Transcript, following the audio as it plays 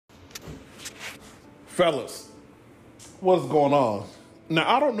Fellas, what's going on?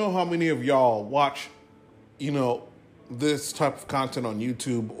 Now, I don't know how many of y'all watch, this type of content on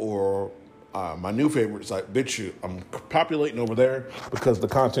YouTube or my new favorite site, BitChute. I'm populating over there because the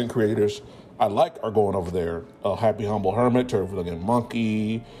content creators I like are going over there. Happy Humble Hermit, Turfling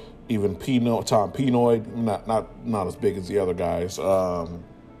Monkey, even Tom Pinoid, not as big as the other guys.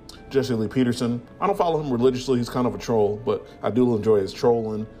 Jesse Lee Peterson. I don't follow him religiously. He's kind of a troll, but I do enjoy his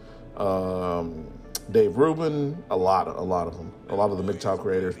trolling. Dave Rubin, a lot of them, a lot of the MGTOW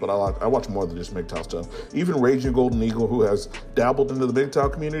creators, but I watch more than just MGTOW stuff. Even Raging Golden Eagle, who has dabbled into the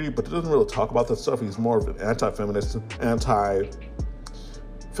MGTOW community, but doesn't really talk about that stuff. He's more of an anti-feminism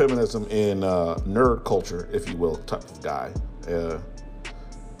in nerd culture, if you will, type of guy.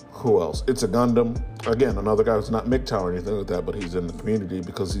 Who else? It's a Gundam. Again, another guy who's not MGTOW or anything like that, but he's in the community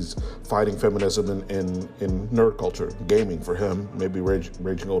because he's fighting feminism in nerd culture. Gaming for him. Maybe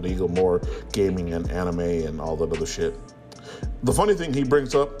Raging Old Eagle more gaming and anime and all that other shit. The funny thing he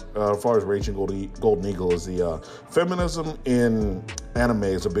brings up, as far as Raging Golden Eagle, is the feminism in anime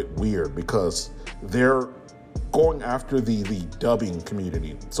is a bit weird because they're going after the dubbing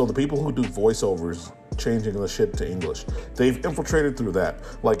community. So the people who do voiceovers, changing the shit to English, they've infiltrated through that.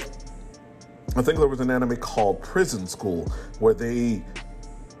 Like, I think there was an anime called Prison School where they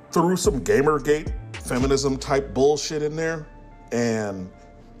threw some Gamergate feminism type bullshit in there, and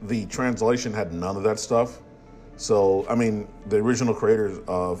the translation had none of that stuff. So, I mean, the original creators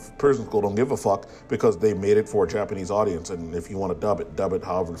of Prison School don't give a fuck because they made it for a Japanese audience, and if you want to dub it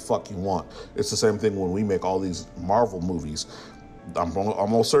however the fuck you want. It's the same thing when we make all these Marvel movies. I'm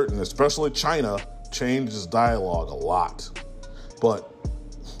almost certain, especially China, changes dialogue a lot. But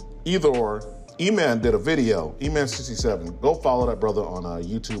either or, E-Man did a video, E-Man67. Go follow that brother on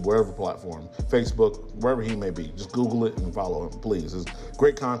YouTube, wherever platform, Facebook, wherever he may be. Just Google it and follow him, please. It's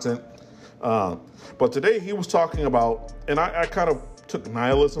great content. But today he was talking about, and I kind of took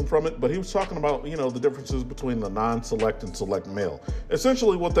nihilism from it, but he was talking about, the differences between the non-select and select male.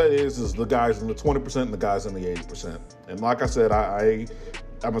 Essentially what that is the guys in the 20% and the guys in the 80%. And like I said,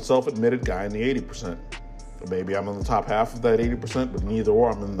 I'm a self-admitted guy in the 80%. Maybe I'm in the top half of that 80%, but neither or.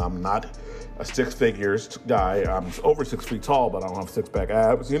 I'm not a six figures guy. I'm over 6 feet tall, but I don't have six-pack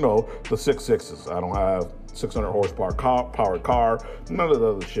abs. The 6'6". I don't have 600 horsepower powered car. None of the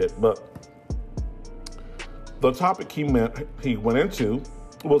other shit. But the topic he went into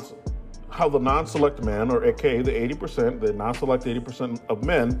was how the non-select man, or aka the 80%, the non-select 80% of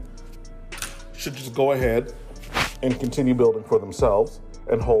men, should just go ahead and continue building for themselves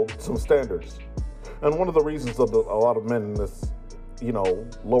and hold some standards. And one of the reasons that a lot of men in this,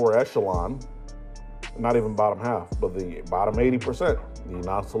 lower echelon, not even bottom half, but the bottom 80%, the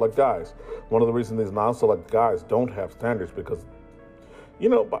non-select guys, one of the reasons these non-select guys don't have standards because,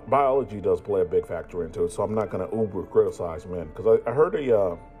 biology does play a big factor into it, so I'm not going to uber criticize men. Because I heard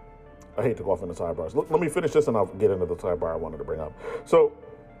I hate to go off into sidebars. Let me finish this and I'll get into the sidebar I wanted to bring up. So,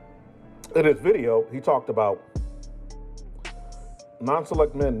 in his video, he talked about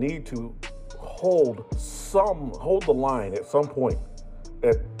non-select men need to hold the line at some point.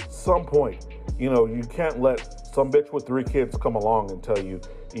 At some point, you can't let some bitch with 3 kids come along and tell you,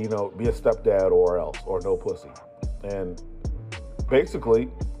 be a stepdad or else, or no pussy. And basically,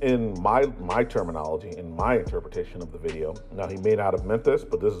 in my terminology, in my interpretation of the video, now he may not have meant this,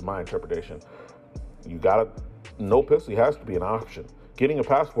 but this is my interpretation. No pussy has to be an option. Getting a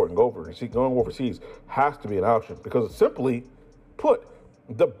passport and going overseas has to be an option because simply put,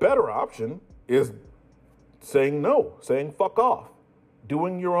 the better option is saying no, saying fuck off,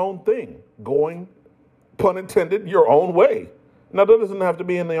 doing your own thing, going, pun intended, your own way. Now, that doesn't have to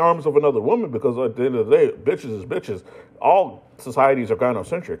be in the arms of another woman because at the end of the day, bitches is bitches. All societies are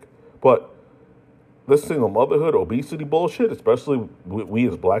gynocentric. But this single motherhood, obesity bullshit, especially we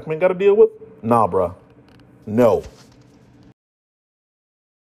as black men got to deal with, nah, bruh. No.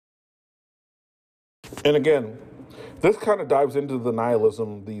 And again, this kind of dives into the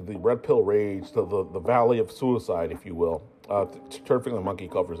nihilism, the red pill rage, the valley of suicide, if you will. Turfing Monkey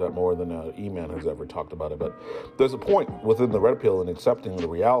covers that more than E-Man has ever talked about it. But there's a point within the red pill in accepting the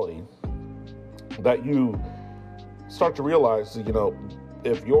reality that you start to realize,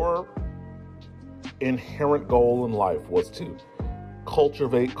 if your inherent goal in life was to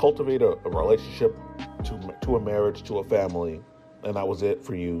cultivate a relationship to a marriage, to a family, and that was it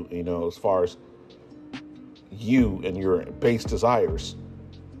for you, as far as you and your base desires,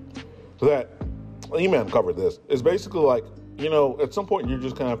 that E-Man covered this. It's basically like, at some point you're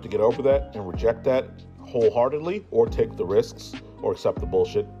just gonna have to get over that and reject that wholeheartedly, or take the risks or accept the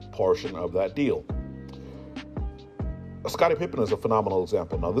bullshit portion of that deal. Scottie Pippen is a phenomenal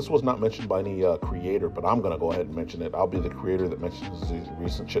example. Now, this was not mentioned by any creator, but I'm going to go ahead and mention it. I'll be the creator that mentions the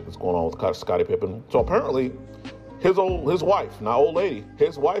recent shit that's going on with Scottie Pippen. So apparently, his wife, not old lady,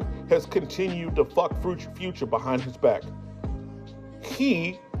 his wife has continued to fuck Future behind his back.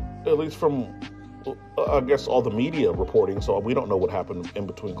 He, at least from, I guess, all the media reporting, so we don't know what happened in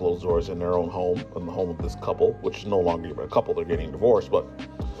between closed doors in their own home, in the home of this couple, which is no longer a couple, they're getting divorced, but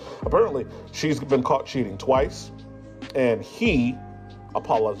apparently she's been caught cheating twice, and he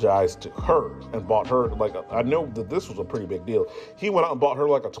apologized to her and bought her, like, I know that this was a pretty big deal. He went out and bought her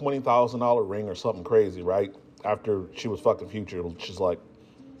like a $20,000 ring or something crazy, right? After she was fucking Future, which is like,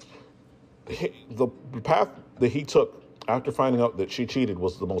 the path that he took after finding out that she cheated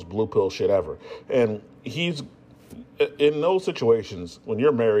was the most blue pill shit ever. And he's, in those situations, when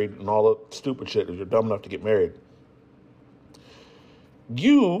you're married and all that stupid shit, if you're dumb enough to get married,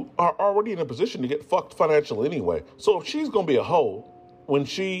 you are already in a position to get fucked financially anyway. So if she's going to be a hoe when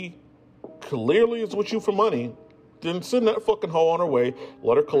she clearly is with you for money, then send that fucking hoe on her way.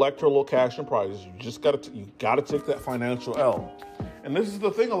 Let her collect her little cash and prizes. You just gotta take that financial L. And this is the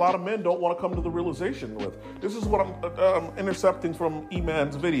thing a lot of men don't want to come to the realization with. This is what I'm intercepting from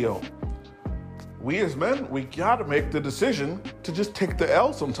E-Man's video. We as men, we gotta make the decision to just take the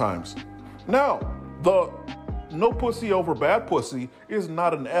L sometimes. Now, the no pussy over bad pussy is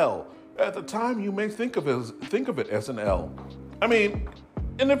not an L. At the time, you may think of it as an L. I mean,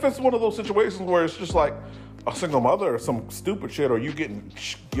 and if it's one of those situations where it's just like a single mother or some stupid shit, or you getting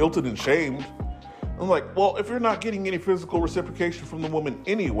guilted and shamed, I'm like, well, if you're not getting any physical reciprocation from the woman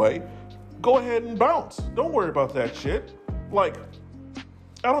anyway, go ahead and bounce. Don't worry about that shit. Like,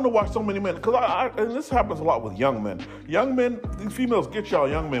 I don't know why so many men, because and this happens a lot with young men. Young men, these females get y'all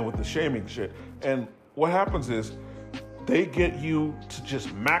young men with the shaming shit. And what happens is they get you to just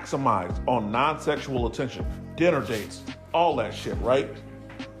maximize on non-sexual attention, dinner dates, all that shit, right?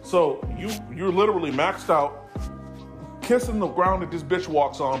 So you're literally maxed out, kissing the ground that this bitch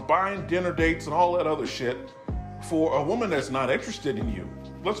walks on, buying dinner dates and all that other shit for a woman that's not interested in you.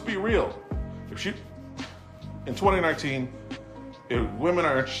 Let's be real. In 2019, if women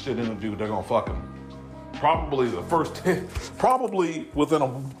are interested in a dude, they're gonna fuck him. Probably within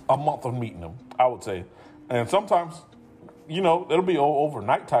a month of meeting him, I would say. And sometimes, it'll be an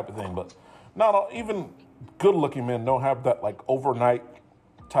overnight type of thing, but not even good-looking men don't have that like overnight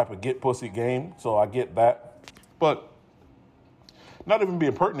type of get pussy game, so I get that. But not even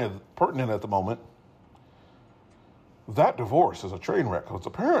being pertinent at the moment, that divorce is a train wreck, because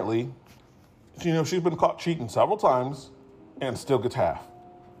apparently, she's been caught cheating several times and still gets half.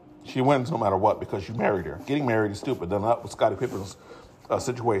 She wins no matter what because you married her. Getting married is stupid. Then that was Scottie Pippen's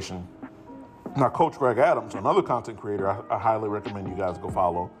situation. Now, Coach Greg Adams, another content creator I highly recommend you guys go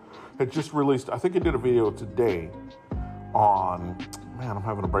follow, had just released, I think he did a video today on, man, I'm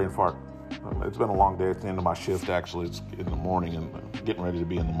having a brain fart. It's been a long day. It's the end of my shift, actually. It's in the morning and getting ready to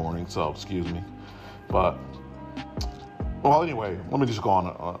be in the morning, so excuse me. But, well, anyway, let me just go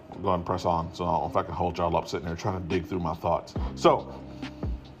on and press on. So if I can hold y'all up sitting there trying to dig through my thoughts. So,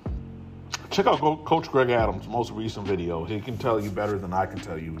 check out Coach Greg Adams' most recent video. He can tell you better than I can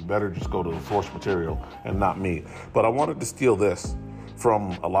tell you. You better just go to the source material and not me. But I wanted to steal this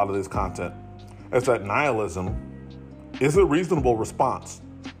from a lot of this content. It's that nihilism is a reasonable response.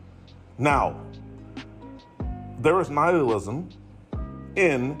 Now, there is nihilism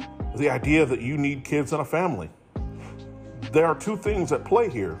in the idea that you need kids and a family. There are two things at play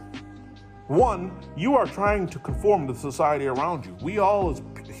here. One, you are trying to conform to the society around you. We all, as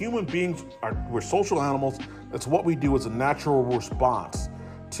human beings, we're social animals. That's what we do as a natural response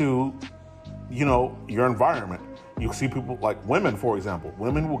to, your environment. You see people like women, for example.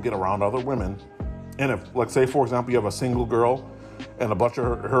 Women will get around other women. And if, like, say, for example, you have a single girl and a bunch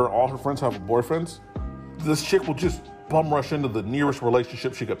of all her friends have boyfriends, this chick will just bum rush into the nearest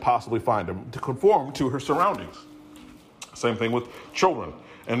relationship she could possibly find to conform to her surroundings. Same thing with children.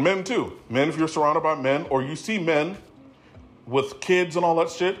 And men, too. Men, if you're surrounded by men, or you see men with kids and all that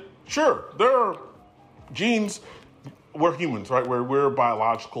shit, sure, there are genes. We're humans, right? We're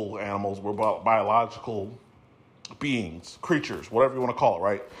biological animals. We're biological beings, creatures, whatever you want to call it,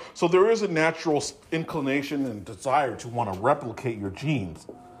 right? So there is a natural inclination and desire to want to replicate your genes.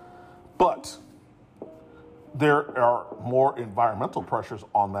 But there are more environmental pressures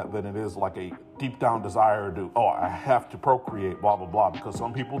on that than it is like a deep down desire to, I have to procreate, blah, blah, blah, because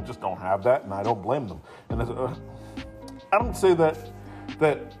some people just don't have that, and I don't blame them. And I don't say that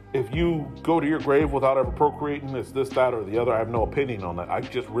if you go to your grave without ever procreating, it's this, that, or the other. I have no opinion on that. I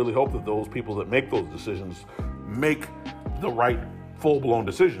just really hope that those people that make those decisions make the right full-blown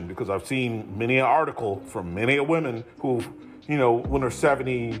decision, because I've seen many an article from many a women who, you know, when they're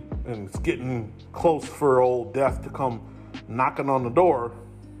 70 and it's getting close for old death to come knocking on the door,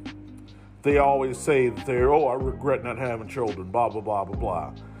 they always say that I regret not having children, blah, blah, blah, blah,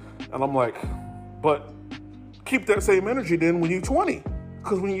 blah. And I'm like, but keep that same energy then when you're 20.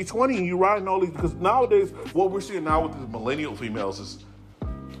 Because when you're 20 and you're riding all these, because nowadays, what we're seeing now with the millennial females is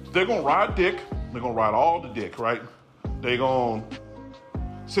they're going to ride dick. They're going to ride all the dick, right? They're going to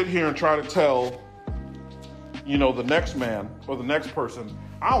sit here and try to tell, you know, the next man or the next person,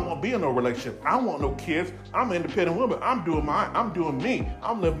 I don't want to be in no relationship. I don't want no kids. I'm an independent woman. I'm doing me.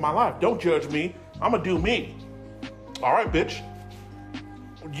 I'm living my life. Don't judge me. I'm going to do me. All right, bitch.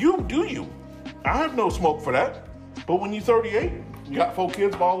 You do you. I have no smoke for that. But when you're 38, you got 4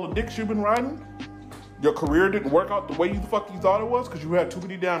 kids by all the dicks you've been riding, your career didn't work out the way you thought it was because you had too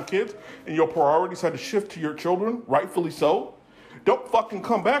many damn kids and your priorities had to shift to your children, rightfully so. Don't fucking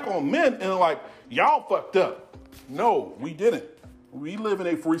come back on men and like, y'all fucked up. No, we didn't. We live in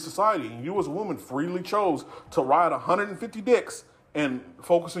a free society, and you as a woman freely chose to ride 150 dicks and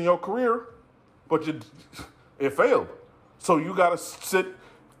focus on your career, but it failed. So you got to sit.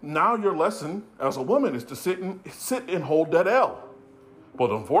 Now your lesson as a woman is to sit and hold that L.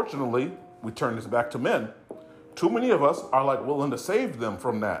 But unfortunately, we turn this back to men. Too many of us are like willing to save them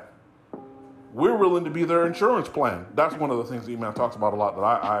from that. We're willing to be their insurance plan. That's one of the things E-Man talks about a lot that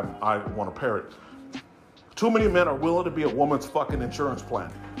I want to parrot. Too many men are willing to be a woman's fucking insurance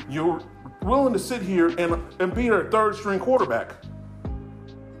plan. You're willing to sit here and be their third string quarterback.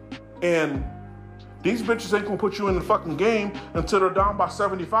 And these bitches ain't gonna put you in the fucking game until they're down by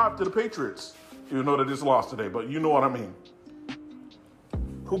 75 to the Patriots. Even though they just lost today, but you know what I mean.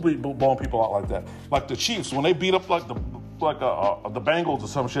 Who be blowing people out like that? Like the Chiefs, when they beat up the Bengals or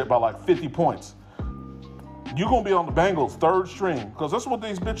some shit by like 50 points. You're going to be on the Bengals third string, because that's what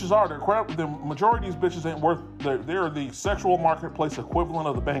these bitches are. The majority of these bitches ain't worth, they're the sexual marketplace equivalent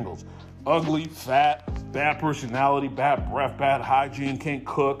of the Bengals. Ugly, fat, bad personality, bad breath, bad hygiene, can't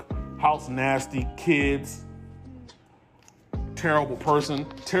cook, house nasty, kids, terrible person,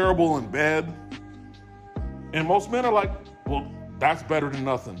 terrible in bed. And most men are like, well, that's better than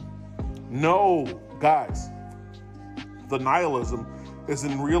nothing. No, guys. The nihilism is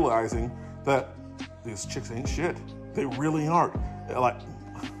in realizing that these chicks ain't shit. They really aren't. Like,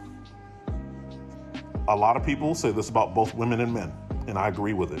 a lot of people say this about both women and men, and I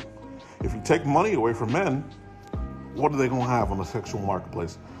agree with it. If you take money away from men, what are they going to have on the sexual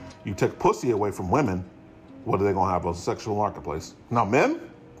marketplace? You take pussy away from women, what are they going to have on the sexual marketplace? Now, men,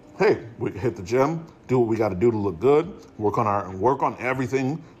 hey, we hit the gym, do what we got to do to look good, work on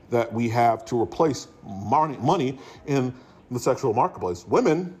everything that we have to replace money in the sexual marketplace.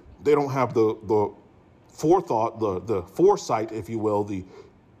 Women, they don't have the forethought, the foresight, if you will, the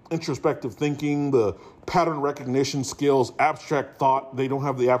introspective thinking, the pattern recognition skills, abstract thought. They don't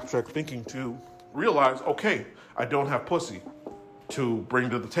have the abstract thinking to realize, okay, I don't have pussy to bring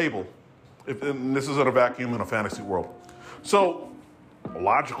to the table. And this is in a vacuum in a fantasy world. So a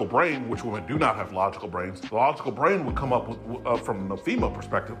logical brain, which women do not have logical brains, the logical brain would come up with, from the female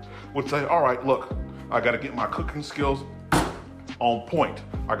perspective, would say, all right, look, I got to get my cooking skills on point.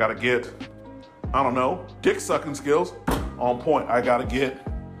 I got to get, I don't know, dick sucking skills on point. I got to get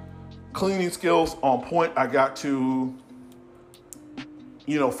cleaning skills on point. I got to,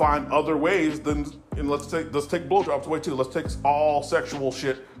 find other ways than, and let's take blowjobs away too. Let's take all sexual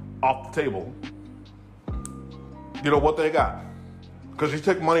shit off the table. You know what they got? Because you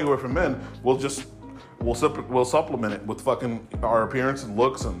take money away from men, we'll supplement it with fucking our appearance and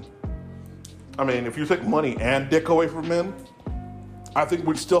looks. And I mean, if you take money and dick away from men, I think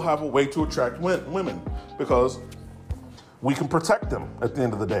we'd still have a way to attract women, because we can protect them at the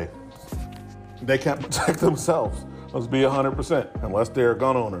end of the day. They can't protect themselves. Let's be 100%, unless they're a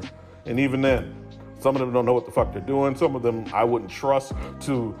gun owner. And even then, some of them don't know what the fuck they're doing. Some of them I wouldn't trust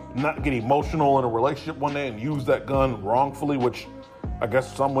to not get emotional in a relationship one day and use that gun wrongfully, which I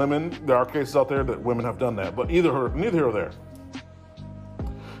guess some women, there are cases out there that women have done that, but neither here or there.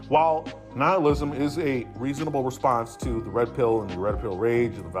 While nihilism is a reasonable response to the red pill and the red pill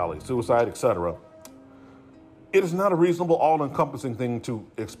rage, the valley of suicide, etc., it is not a reasonable, all-encompassing thing to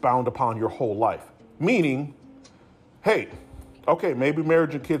expound upon your whole life. Meaning, hey, okay, maybe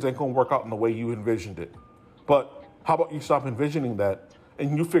marriage and kids ain't going to work out in the way you envisioned it. But how about you stop envisioning that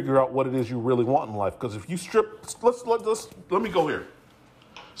and you figure out what it is you really want in life? Because if you strip, let me go here.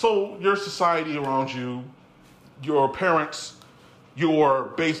 So your society around you, your parents,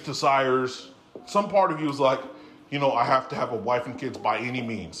 your base desires, some part of you is like, I have to have a wife and kids by any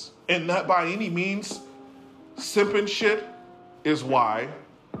means. And that by any means, simping shit, is why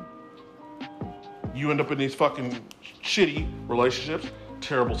you end up in these fucking shitty relationships,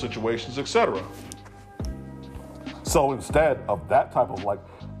 terrible situations, etc. So instead of that type of like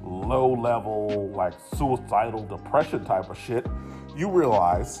low level, like suicidal depression type of shit, you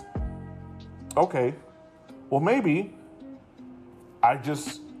realize, okay, well maybe I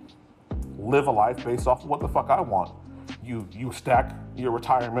just live a life based off of what the fuck I want. You stack your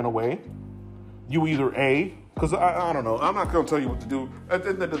retirement away. You either because I don't know, I'm not going to tell you what to do. At the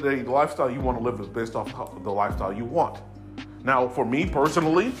end of the day, the lifestyle you want to live is based off the lifestyle you want. Now, for me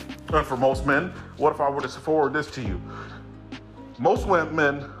personally, and for most men, what if I were to forward this to you? Most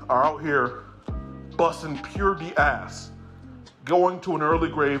men are out here busting pure ass, going to an early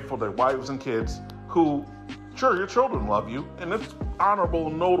grave for their wives and kids who, sure, your children love you, and it's honorable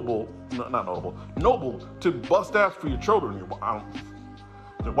and noble to bust ass for your children.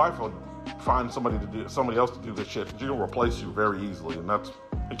 Your wife will find somebody else to do this shit. She'll replace you very easily, and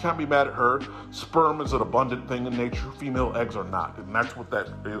you can't be mad at her. Sperm is an abundant thing in nature. Female eggs are not, and that's what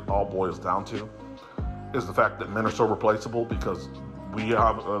it all boils down to, is the fact that men are so replaceable because we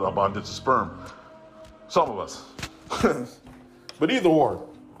have an abundance of sperm. Some of us. But either or,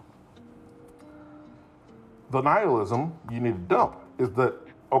 the nihilism you need to dump is that,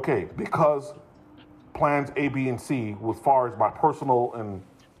 okay, because plans A, B, and C, as far as my personal and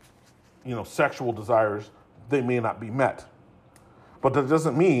sexual desires, they may not be met. But that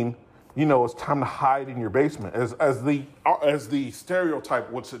doesn't mean, it's time to hide in your basement. As the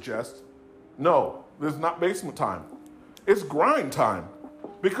stereotype would suggest, no, there's not basement time. It's grind time.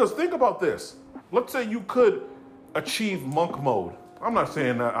 Because think about this. Let's say you could achieve monk mode. I'm not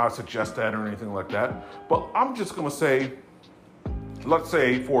saying that I suggest that or anything like that, but I'm just going to say, let's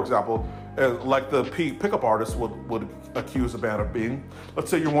say, for example, like the pickup artist would accuse a man of being,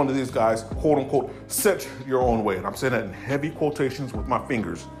 let's say you're one of these guys, quote unquote, set your own way. And I'm saying that in heavy quotations with my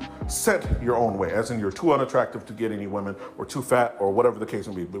fingers. Set your own way, as in you're too unattractive to get any women, or too fat, or whatever the case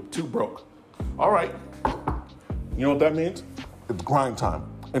may be, but too broke. All right. You know what that means? It's grind time.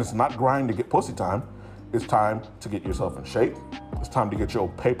 And it's not grind to get pussy time. It's time to get yourself in shape. It's time to get your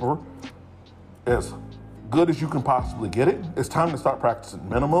paper as good as you can possibly get it. It's time to start practicing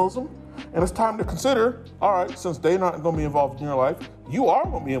minimalism. And it's time to consider, all right, since they're not going to be involved in your life, you are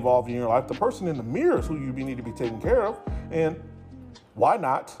going to be involved in your life. The person in the mirror is who you need to be taking care of. And why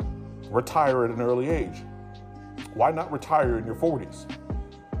not retire at an early age? Why not retire in your 40s?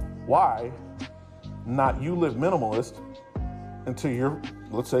 Why not you live minimalist until you're,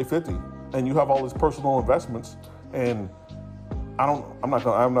 let's say, 50, and you have all these personal investments? And I'm not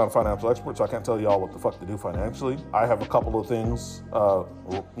a financial expert, so I can't tell you all what the fuck to do financially. I have a couple of things,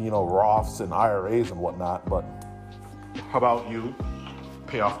 Roths and IRAs and whatnot, but how about you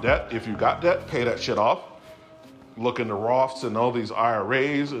pay off debt? If you got debt, pay that shit off. Look into Roths and all these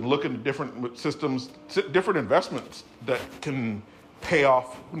IRAs, and look into different systems, different investments that can pay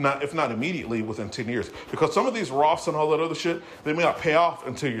off, if not immediately, within 10 years. Because some of these Roths and all that other shit, they may not pay off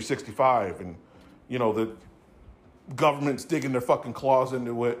until you're 65, and the government's digging their fucking claws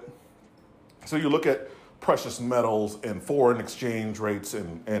into it. So you look at precious metals and foreign exchange rates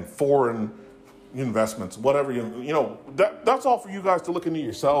and foreign investments, whatever, that's all for you guys to look into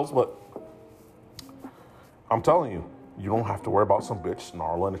yourselves. But I'm telling you, you don't have to worry about some bitch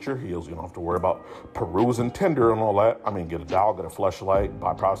snarling at your heels. You don't have to worry about perusing Tinder and all that. I mean, get a doll, get a fleshlight,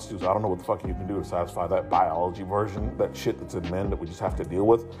 buy prostitutes. I don't know what the fuck you can do to satisfy that biology version, that shit that's in men that we just have to deal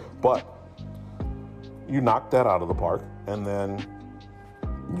with. But you knock that out of the park, and then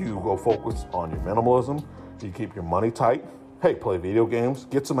you go focus on your minimalism. You keep your money tight. Hey, play video games.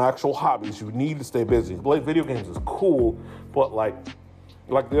 Get some actual hobbies. You need to stay busy. Play video games is cool, but like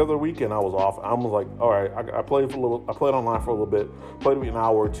the other weekend I was off. I was like, all right, I played online for a little bit. Played maybe an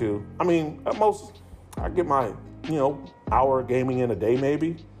hour or two. I mean, at most, I get my hour of gaming in a day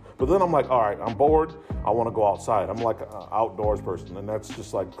maybe. But then I'm like, all right, I'm bored. I want to go outside. I'm like an outdoors person, and that's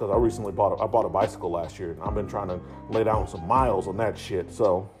just like because I recently bought a bicycle last year, and I've been trying to lay down some miles on that shit.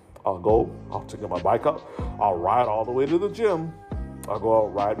 So I'll take my bike up, I'll ride all the way to the gym. I'll go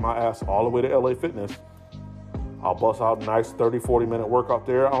out, ride my ass all the way to LA Fitness. I'll bust out a nice 30, 40-minute workout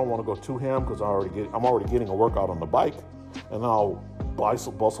there. I don't want to go too ham because I'm already getting a workout on the bike, and I'll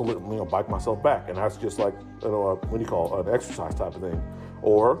bustle it, bike myself back, and that's just like an exercise type of thing.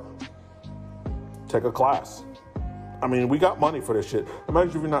 Or take a class. I mean, we got money for this shit. Imagine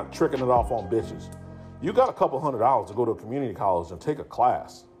if you're not tricking it off on bitches. You got a couple $100 to go to a community college and take a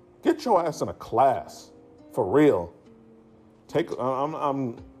class. Get your ass in a class. For real.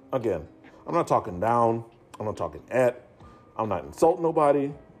 I'm not talking down. I'm not talking at. I'm not insulting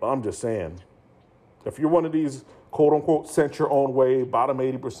nobody. But I'm just saying, if you're one of these quote unquote, sent your own way, bottom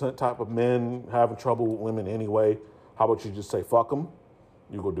 80% type of men having trouble with women anyway. How about you just say, fuck them?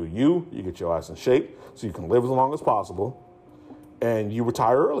 You go do you get your ass in shape so you can live as long as possible, and you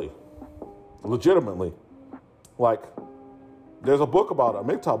retire early. Legitimately. Like, there's a book about it. A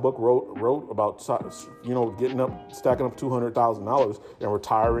MGTOW book wrote about, stacking up $200,000 and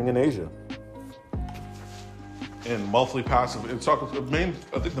retiring in Asia. And monthly passive, I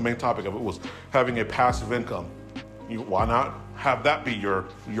think the main topic of it was having a passive income. Why not have that be your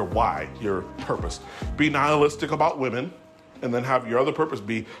why, your purpose? Be nihilistic about women, and then have your other purpose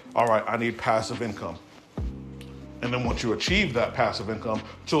be, all right, I need passive income. And then once you achieve that passive income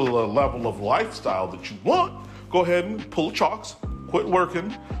to the level of lifestyle that you want, go ahead and pull chalks, quit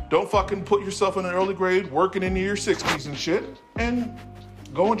working, don't fucking put yourself in an early grade, working into your 60s and shit, and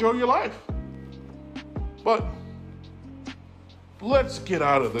go enjoy your life. But let's get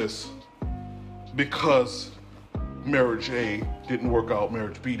out of this because marriage A didn't work out,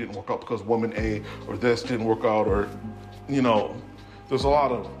 marriage B didn't work out because woman A or this didn't work out, or, there's a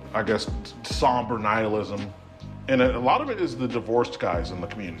lot of, I guess, somber nihilism. And a lot of it is the divorced guys in the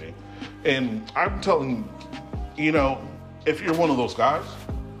community. And I'm telling if you're one of those guys,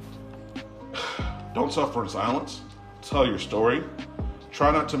 don't suffer in silence. Tell your story.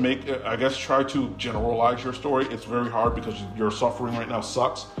 Try not to try to generalize your story. It's very hard because your suffering right now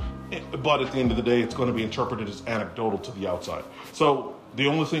sucks. But at the end of the day, it's going to be interpreted as anecdotal to the outside. So the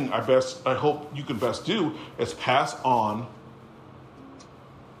only thing I hope you can best do is pass on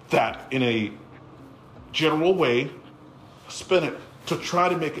that in a general way, spin it to try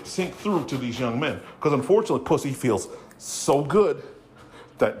to make it sink through to these young men. Because unfortunately, pussy feels so good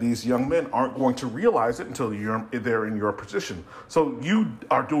that these young men aren't going to realize it until they're in your position. So you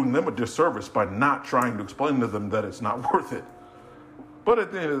are doing them a disservice by not trying to explain to them that it's not worth it. But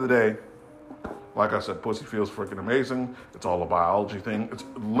at the end of the day, like I said, pussy feels freaking amazing. It's all a biology thing. It's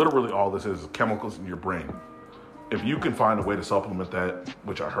literally all this is chemicals in your brain. If you can find a way to supplement that,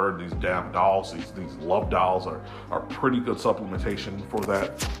 which I heard these damn dolls, these love dolls are pretty good supplementation for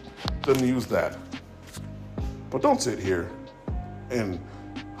that, then use that. But don't sit here and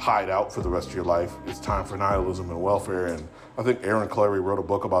hide out for the rest of your life. It's time for nihilism and welfare. And I think Aaron Clarey wrote a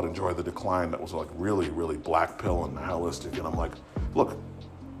book about Enjoy the Decline that was like really, really black pill and nihilistic. And I'm like, look,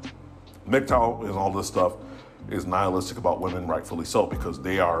 MGTOW and all this stuff is nihilistic about women, rightfully so, because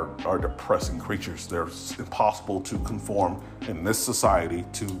they are depressing creatures. They're impossible to conform in this society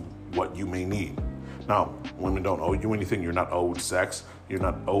to what you may need. Now, women don't owe you anything. You're not owed sex. You're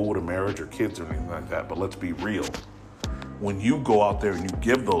not owed a marriage or kids or anything like that. But let's be real. When you go out there and you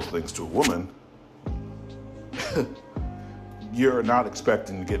give those things to a woman, you're not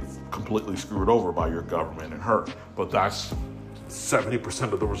expecting to get completely screwed over by your government and her. But that's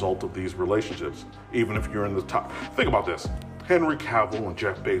 70% of the result of these relationships, even if you're in the top. Think about this. Henry Cavill and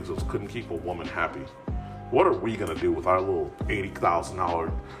Jeff Bezos couldn't keep a woman happy. What are we going to do with our little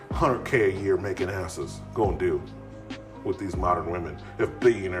 $80,000, $100K a year making asses go and do with these modern women if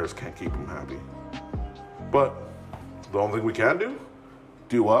billionaires can't keep them happy? But the only thing we can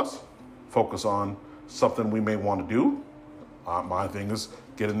do us, focus on something we may want to do. My thing is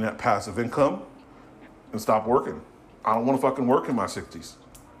getting that passive income and stop working. I don't want to fucking work in my 60s.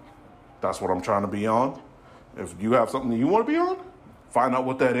 That's what I'm trying to be on. If you have something that you want to be on, find out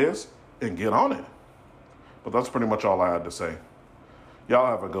what that is and get on it. But that's pretty much all I had to say. Y'all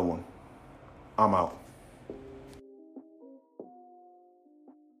have a good one. I'm out.